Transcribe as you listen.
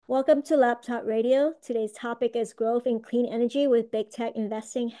Welcome to Laptop Radio. Today's topic is growth in clean energy with big tech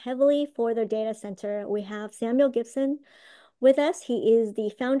investing heavily for their data center. We have Samuel Gibson with us. He is the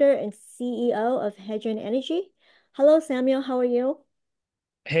founder and CEO of Hadron Energy. Hello, Samuel. How are you?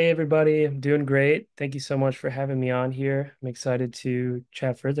 Hey everybody, I'm doing great. Thank you so much for having me on here. I'm excited to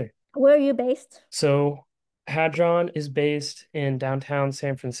chat further. Where are you based? So, Hadron is based in downtown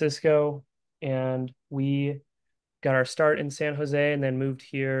San Francisco, and we got our start in San Jose and then moved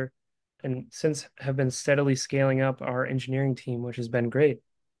here, and since have been steadily scaling up our engineering team, which has been great.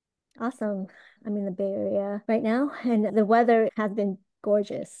 Awesome. I'm in the Bay Area right now, and the weather has been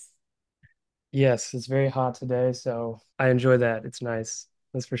gorgeous. Yes, it's very hot today, so I enjoy that. It's nice.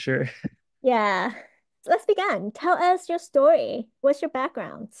 That's for sure. Yeah. So let's begin. Tell us your story. What's your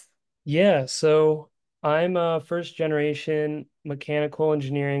background? Yeah, so I'm a first generation mechanical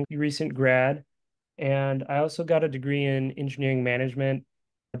engineering recent grad. And I also got a degree in engineering management.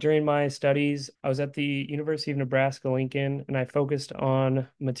 During my studies, I was at the University of Nebraska-Lincoln, and I focused on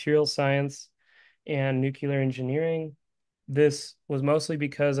material science and nuclear engineering. This was mostly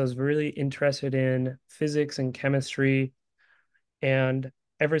because I was really interested in physics and chemistry. And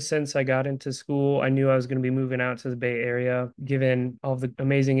ever since I got into school, I knew I was going to be moving out to the Bay Area, given all the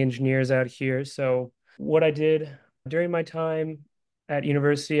amazing engineers out here. So, what I did during my time at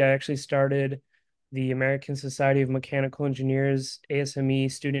university, I actually started the American Society of Mechanical Engineers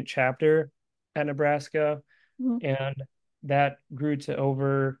ASME student chapter at Nebraska, Mhm. and that grew to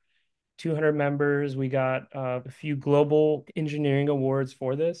over 200 members. We got a few global engineering awards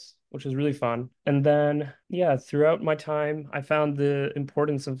for this, which was really fun. And then, yeah, throughout my time, I found the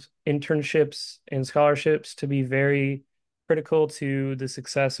importance of internships and scholarships to be very critical to the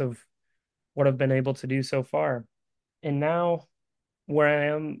success of what I've been able to do so far. And now, where I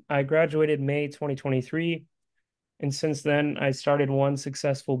am, I graduated May 2023. And since then, I started one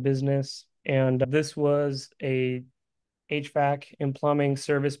successful business. And this was a HVAC and plumbing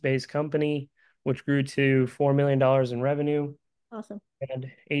service-based company, which grew to $4 million dollars in revenue Awesome. and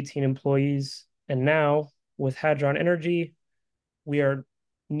 18 employees. And now with Hadron Energy, we are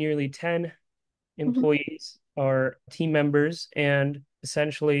nearly 10 Mhm. employees, are team members, and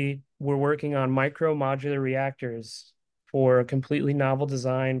essentially we're working on micro modular reactors for a completely novel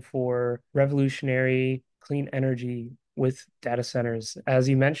design for revolutionary clean energy with data centers, as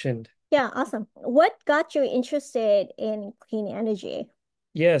you mentioned. Yeah, awesome. What got you interested in clean energy?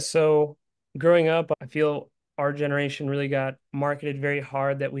 Yeah, so growing up, I feel our generation really got marketed very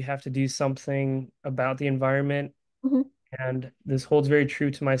hard that we have to do something about the environment. Mhm. And this holds very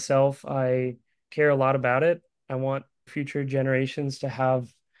true to myself. I care a lot about it. I want future generations to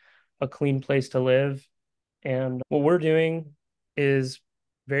have a clean place to live. And what we're doing is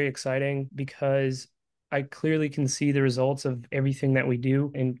very exciting because I clearly can see the results of everything that we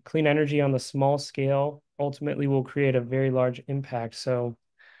do. And clean energy on the small scale ultimately will create a very large impact. So,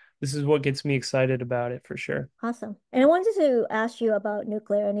 this is what gets me excited about it for sure. Awesome. And I wanted to ask you about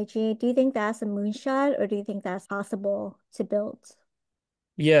nuclear energy. Do you think that's a moonshot or do you think that's possible to build?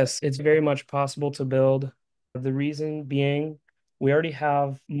 Yes, it's very much possible to build. The reason being, we already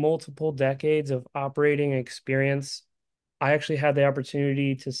have multiple decades of operating experience. I actually had the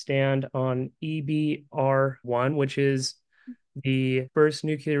opportunity to stand on EBR-1, which is the first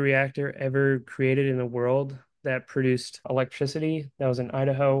nuclear reactor ever created in the world that produced electricity. That was in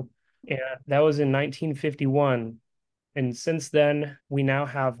Idaho. And that was in 1951. And since then, we now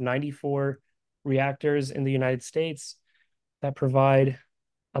have 94 reactors in the United States that provide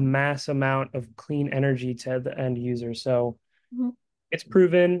a mass amount of clean energy to the end user. So Mhm. it's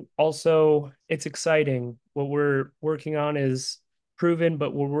proven. Also, it's exciting. What we're working on is proven,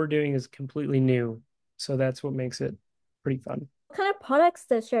 but what we're doing is completely new. So that's what makes it pretty fun. What kind of products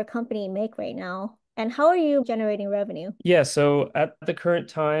does your company make right now? And how are you generating revenue? Yeah, so at the current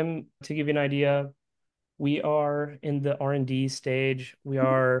time, to give you an idea, we are in the R&D stage. We Mhm.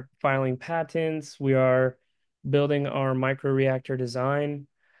 are filing patents. We are building our microreactor design.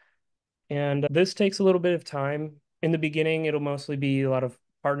 And this takes a little bit of time. In the beginning, it'll mostly be a lot of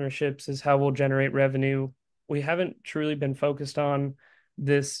partnerships, is how we'll generate revenue. We haven't truly been focused on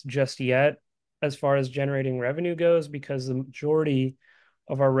this just yet as far as generating revenue goes, because the majority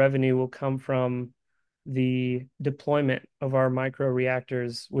of our revenue will come from the deployment of our micro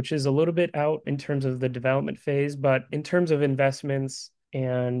reactors, which is a little bit out in terms of the development phase, but in terms of investments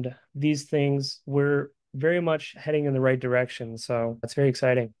and these things, we're very much heading in the right direction. So that's very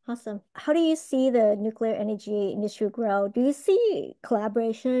exciting. Awesome. How do you see the nuclear energy industry grow? Do you see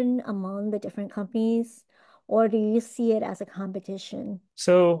collaboration among the different companies, or do you see it as a competition?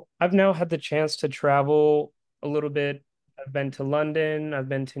 So I've now had the chance to travel a little bit I've been to London, I've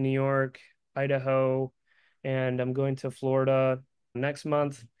been to New York, Idaho, and I'm going to Florida next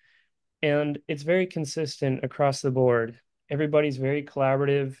month. And it's very consistent across the board. Everybody's very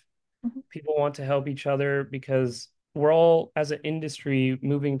collaborative. Mhm. People want to help each other because we're all, as an industry,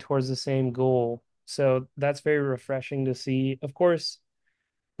 moving towards the same goal. So that's very refreshing to see. Of course,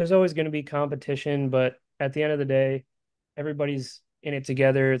 there's always going to be competition, but at the end of the day, everybody's in it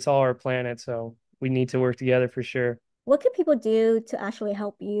together. It's all our planet, so we need to work together for sure. What can people do to actually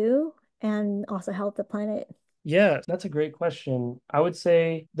help you and also help the planet? Yeah, that's a great question. I would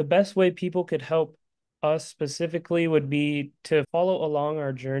say the best way people could help us specifically would be to follow along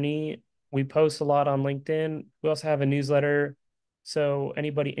our journey. We post a lot on LinkedIn. We also have a newsletter. So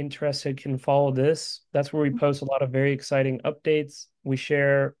anybody interested can follow this. That's where we post a lot of very exciting updates. We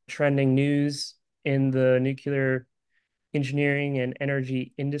share trending news in the nuclear engineering and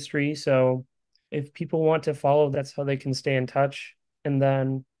energy industry. So if people want to follow, that's how they can stay in touch. And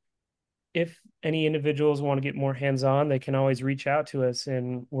then if any individuals want to get more hands-on, they can always reach out to us,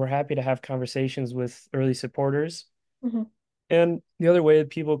 and we're happy to have conversations with early supporters. Mhm. And the other way that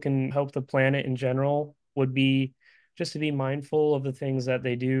people can help the planet in general would be just to be mindful of the things that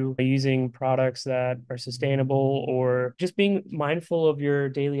they do, using products that are sustainable, or just being mindful of your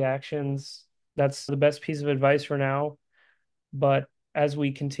daily actions. That's the best piece of advice for now. But as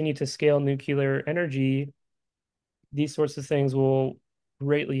we continue to scale nuclear energy, these sorts of things will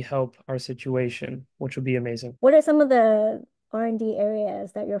greatly help our situation, which will be amazing. What are some of the R&D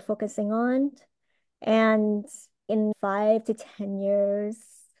areas that you're focusing on? And in 5 to 10 years,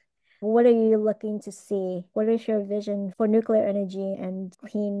 what are you looking to see? What is your vision for nuclear energy and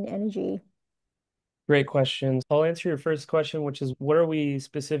clean energy? Great questions. I'll answer your first question, which is what are we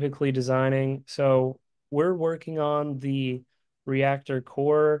specifically designing? So we're working on the reactor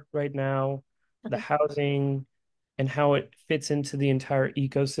core right now, the Okay. housing, and how it fits into the entire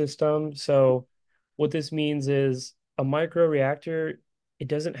ecosystem. So what this means is a micro reactor, it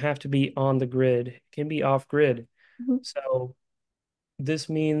doesn't have to be on the grid. It can be off grid. Mhm. So this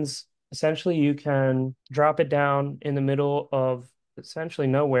means essentially you can drop it down in the middle of essentially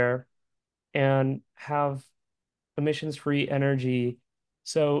nowhere and have emissions-free energy.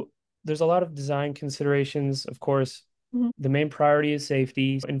 So there's a lot of design considerations, of course. Mhm. The main priority is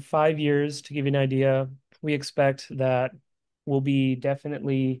safety. In 5 years, to give you an idea, we expect that we'll be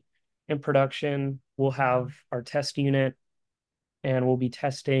definitely in production. We'll have our test unit and we'll be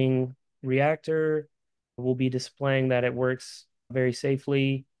testing reactor. We'll be displaying that it works very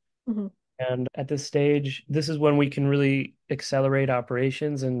safely. Mhm. And at this stage, this is when we can really accelerate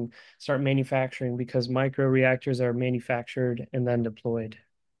operations and start manufacturing because micro reactors are manufactured and then deployed.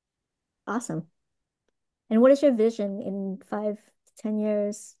 Awesome. And what is your vision in 5 to 10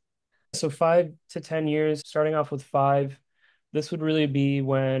 years? So 5 to 10 years, starting off with five, this would really be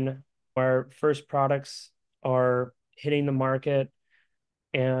when our first products are hitting the market.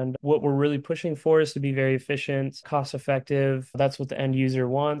 And what we're really pushing for is to be very efficient, cost effective. That's what the end user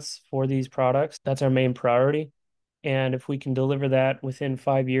wants for these products. That's our main priority. And if we can deliver that within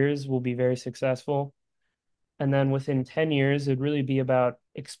 5 years, we'll be very successful. And then within 10 years, it'd really be about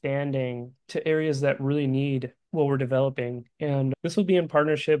expanding to areas that really need what we're developing. And this will be in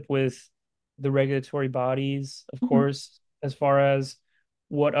partnership with the regulatory bodies, of Mhm. course, as far as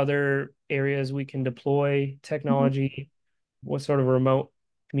what other areas we can deploy Mhm. technology, what sort of remote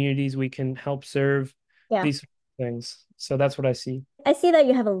communities we can help serve, Yeah. these things. So that's what I see. I see that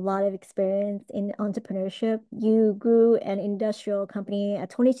you have a lot of experience in entrepreneurship. You grew an industrial company at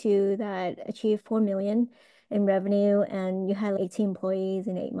 22 that achieved 4 million in revenue, and you had 18 employees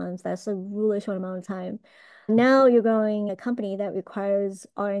in 8 months. That's a really short amount of time. Now you're growing a company that requires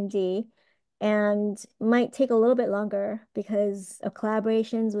R&D and might take a little bit longer because of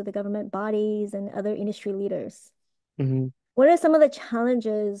collaborations with the government bodies and other industry leaders. Mhm. What are some of the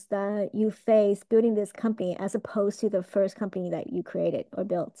challenges that you face building this company as opposed to the first company that you created or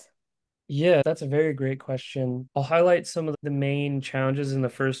built? Yeah, that's a very great question. I'll highlight some of the main challenges in the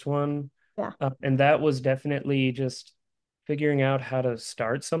first one. Yeah, And that was definitely just figuring out how to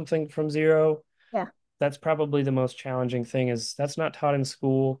start something from zero. yeah, That's probably the most challenging thing is that's not taught in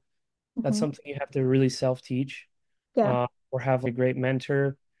school. That's hmm, something you have to really self-teach, yeah, or have a great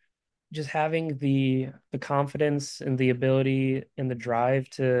mentor. Just having the confidence and the ability and the drive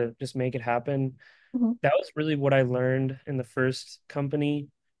to just make it happen. hmm, That was really what I learned in the first company,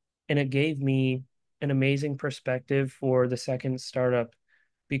 and it gave me an amazing perspective for the second startup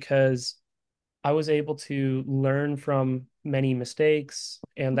because I was able to learn from many mistakes.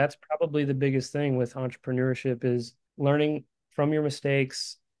 And that's probably the biggest thing with entrepreneurship is learning from your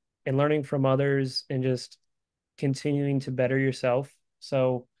mistakes and learning from others and just continuing to better yourself.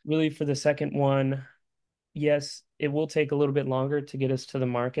 So, really, for the second one, yes, it will take a little bit longer to get us to the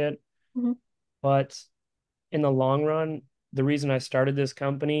market, Hmm. but in the long run, the reason I started this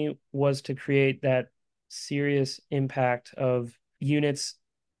company was to create that serious impact of units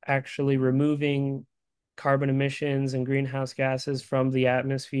actually removing carbon emissions and greenhouse gases from the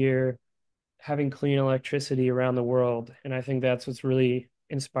atmosphere, having clean electricity around the world. And I think that's what's really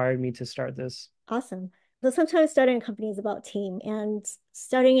inspired me to start this. Awesome. So sometimes starting a company is about team, and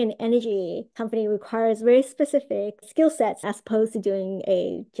starting an energy company requires very specific skill sets as opposed to doing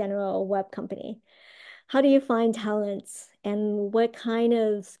a general web company. How do you find talents, and what kind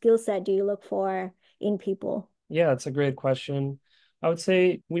of skill set do you look for in people? Yeah, it's a great question. I would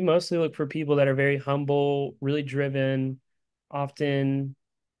say we mostly look for people that are very humble, really driven. Often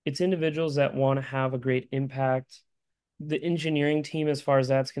it's individuals that want to have a great impact. The engineering team, as far as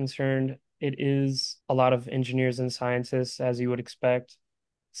that's concerned, it is a lot of engineers and scientists, as you would expect.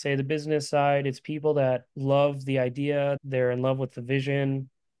 Say the business side, it's people that love the idea, they're in love with the vision,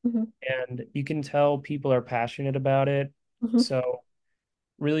 Hmm. and you can tell people are passionate about it. Hmm. So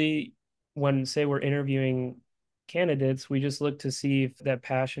really, when say we're interviewing candidates, we just look to see if that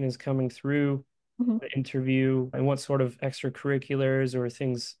passion is coming through Hmm. the interview and what sort of extracurriculars or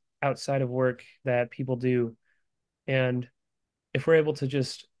things outside of work that people do. And if we're able to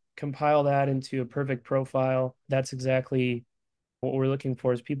just compile that into a perfect profile, that's exactly what we're looking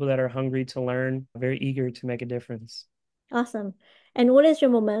for is people that are hungry to learn, very eager to make a difference. Awesome. And what is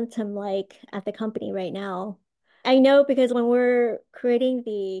your momentum like at the company right now? I know because when we're creating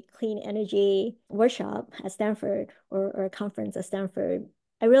the clean energy workshop at Stanford, or a conference at Stanford,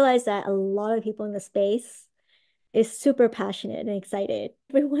 I realized that a lot of people in the space is super passionate and excited.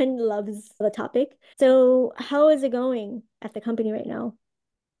 Everyone loves the topic. So how is it going at the company right now?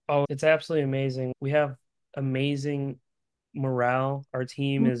 Oh, it's absolutely amazing. We have amazing morale. Our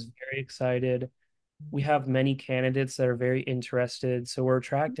team Mhm. is very excited. We have many candidates that are very interested. So we're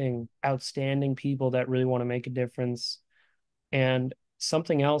attracting outstanding people that really want to make a difference. And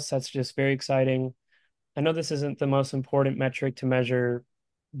something else that's just very exciting. I know this isn't the most important metric to measure,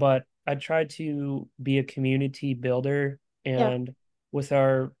 but I try to be a community builder. Yeah. And with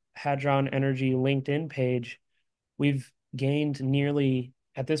our Hadron Energy LinkedIn page, we've gained nearly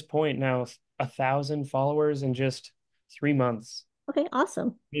at this point now 1,000 followers in just 3 months. Okay,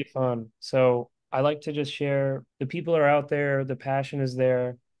 awesome. Be fun. So I like to just share the people are out there, the passion is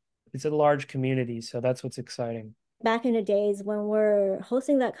there. It's a large community, so that's what's exciting. Back in the days when we're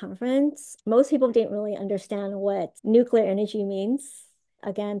hosting that conference, most people didn't really understand what nuclear energy means.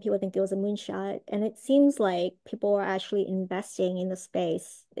 Again, people think it was a moonshot, and it seems like people are actually investing in the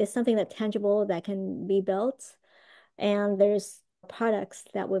space. It's something that tangible that can be built, and there's products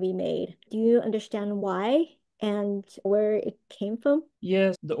that will be made. Do you understand why and where it came from?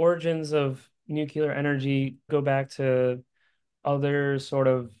 Yes, the origins of nuclear energy go back to other sort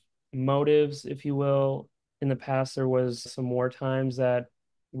of motives, if you will. In the past, there was some war times that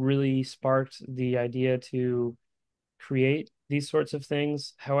really sparked the idea to create these sorts of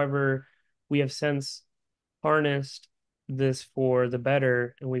things. However, we have since harnessed this for the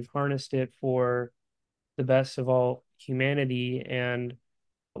better, and we've harnessed it for the best of all humanity. And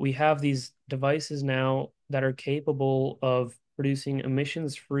we have these devices now that are capable of producing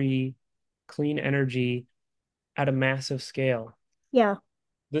emissions-free, clean energy at a massive scale. Yeah.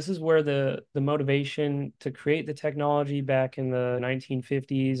 This is where the motivation to create the technology back in the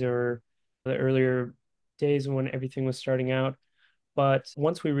 1950s or the earlier days when everything was starting out. But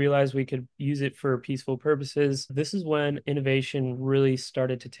once we realized we could use it for peaceful purposes, this is when innovation really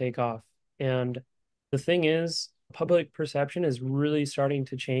started to take off. And the thing is, public perception is really starting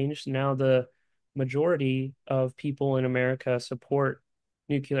to change. Now, the majority of people in America support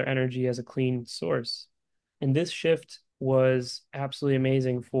nuclear energy as a clean source. And this shift was absolutely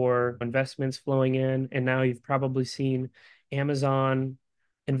amazing for investments flowing in. And now you've probably seen Amazon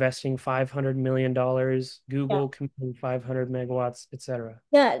investing $500 million, Yeah. Google committing 500 megawatts, etc.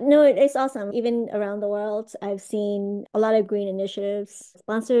 Yeah, no, it's awesome. Even around the world, I've seen a lot of green initiatives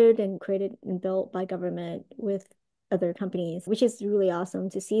sponsored and created and built by government with other companies, which is really awesome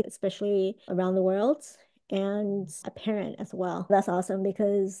to see, especially around the world and apparent as well. That's awesome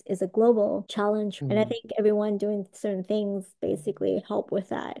because it's a global challenge. And I Mhm. think everyone doing certain things basically help with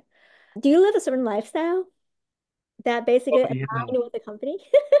that. Do you live a certain lifestyle that Oh, basically yeah. align with the company?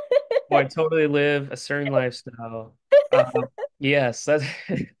 Oh, I totally live a certain lifestyle. Yes, that's,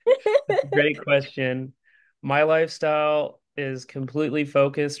 that's a great question. My lifestyle is completely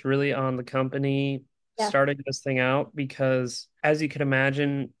focused really on the company Yeah. starting this thing out because, as you can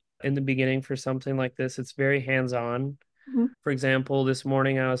imagine, in the beginning for something like this. It's very hands-on. Mhm. For example, this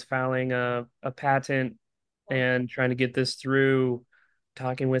morning I was filing a patent and trying to get this through,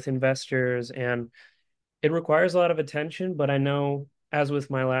 talking with investors, and it requires a lot of attention, but I know as with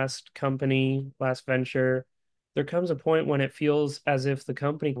my last company, last venture, there comes a point when it feels as if the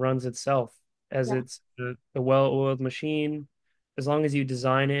company runs itself, as Yeah. it's a well-oiled machine. As long as you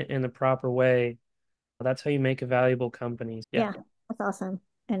design it in the proper way, that's how you make a valuable company. Yeah. Yeah, that's awesome.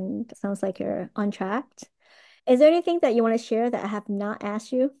 And it sounds like you're on track. Is there anything that you want to share that I have not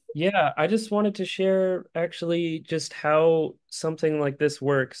asked you? Yeah, I just wanted to share actually just how something like this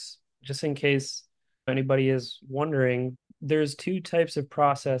works, just in case anybody is wondering. There's two types of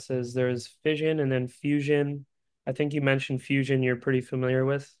processes. There's fission and then fusion. I think you mentioned fusion you're pretty familiar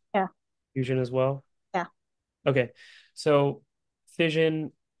with, Yeah. fusion as well. Yeah. Okay. So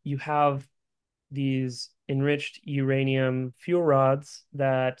fission, you have these enriched uranium fuel rods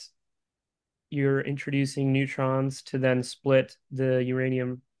that you're introducing neutrons to then split the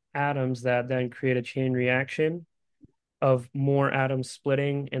uranium atoms that then create a chain reaction of more atoms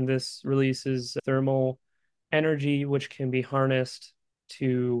splitting, and this releases thermal energy, which can be harnessed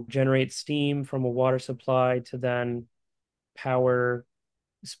to generate steam from a water supply to then power,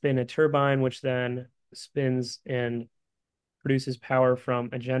 spin a turbine, which then spins and produces power from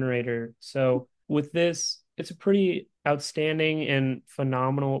a generator. So with this, it's a pretty outstanding and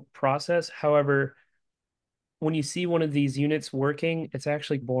phenomenal process. However, when you see one of these units working, it's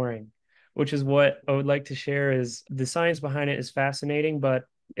actually boring, which is what I would like to share is the science behind it is fascinating, but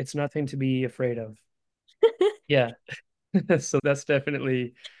it's nothing to be afraid of. Yeah. So that's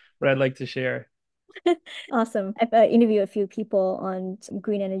definitely what I'd like to share. Awesome. I've interviewed a few people on some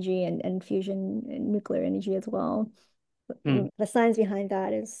green energy and fusion and nuclear energy as well. Hmm. The science behind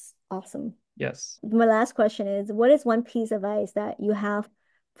that is awesome. Yes. My last question is, what is one piece of advice that you have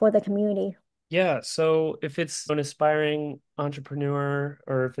for the community? Yeah. So if it's an aspiring entrepreneur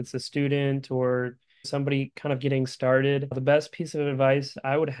or if it's a student or somebody kind of getting started, the best piece of advice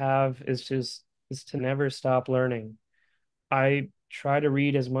I would have is to never stop learning. I try to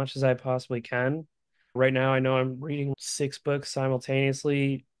read as much as I possibly can. Right now, I know I'm reading 6 books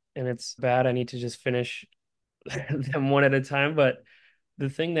simultaneously, and it's bad. I need to just finish them one at a time. But the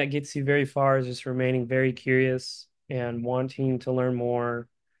thing that gets you very far is just remaining very curious and wanting to learn more.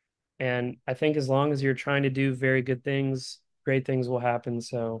 And I think as long as you're trying to do very good things, great things will happen.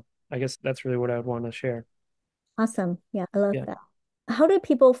 So I guess that's really what I would want to share. Awesome. Yeah, I love Yeah. that. How do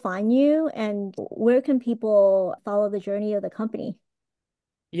people find you and where can people follow the journey of the company?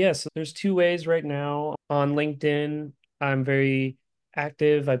 Yes, there's two ways right now. On LinkedIn, I'm very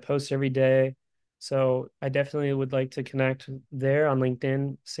active. I post every day. So I definitely would like to connect there on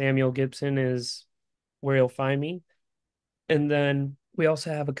LinkedIn. Samuel Gibson is where you'll find me. And then we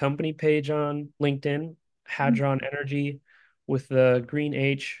also have a company page on LinkedIn, Hadron Energy, with the green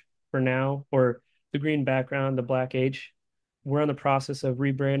H for now, or the green background, the black H. We're in the process of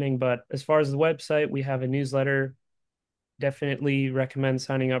rebranding, but as far as the website, we have a newsletter. Definitely recommend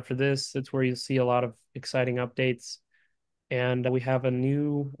signing up for this. It's where you'll see a lot of exciting updates. And we have a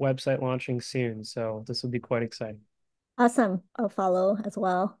new website launching soon. So this will be quite exciting. Awesome. I'll follow as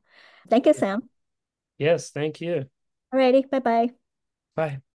well. Thank you, Sam. Yes, thank you. Alrighty, bye-bye. Bye.